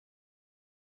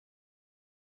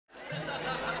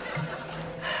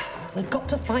We've got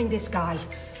to find this guy.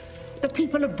 The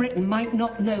people of Britain might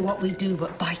not know what we do,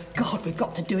 but by God, we've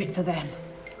got to do it for them.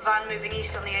 Van moving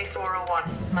east on the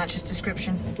A401. Matches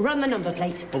description. Run the number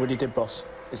plate. Already did, boss.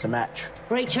 It's a match.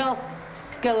 Rachel,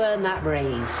 go earn that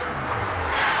raise.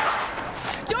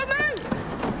 Don't move!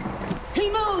 He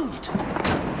moved!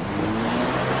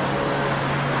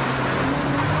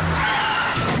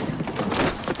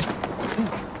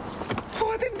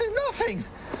 Oh, I didn't do nothing!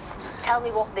 Tell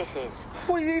me what this is.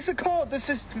 Well, it's a card that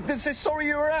says sorry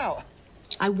you were out.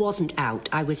 I wasn't out.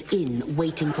 I was in,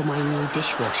 waiting for my new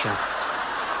dishwasher.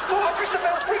 Well, I pressed the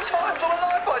bell 3 times on a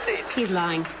live I did. He's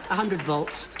lying. 100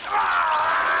 volts.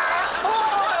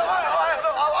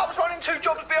 I was running 2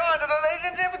 jobs behind and they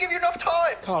didn't ever give you enough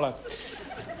time. Carlo,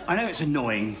 I know it's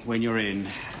annoying when you're in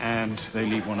and they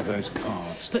leave one of those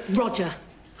cards. But, Roger,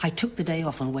 I took the day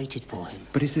off and waited for him.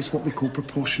 But is this what we call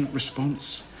proportionate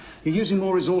response? You're using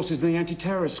more resources than the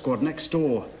anti-terrorist squad next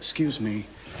door. Excuse me.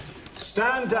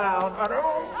 Stand down and...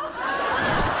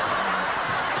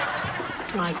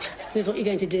 Right, here's what you're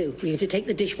going to do. You're going to take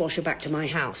the dishwasher back to my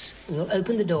house. You'll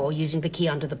open the door using the key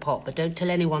under the pot, but don't tell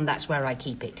anyone that's where I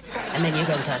keep it. And then you're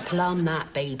going to plumb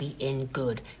that baby in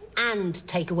good. And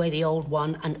take away the old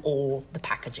one and all the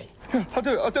packaging. Yeah, I'll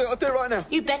do it right now.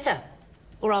 You better.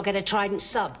 Or I'll get a Trident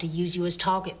sub to use you as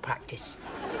target practice.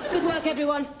 Good work,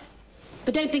 everyone.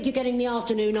 But don't think you're getting the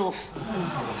afternoon off.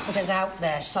 Because out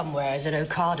there somewhere is an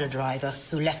Okada driver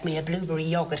who left me a blueberry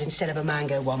yoghurt instead of a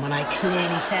mango one when I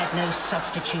clearly said no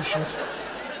substitutions.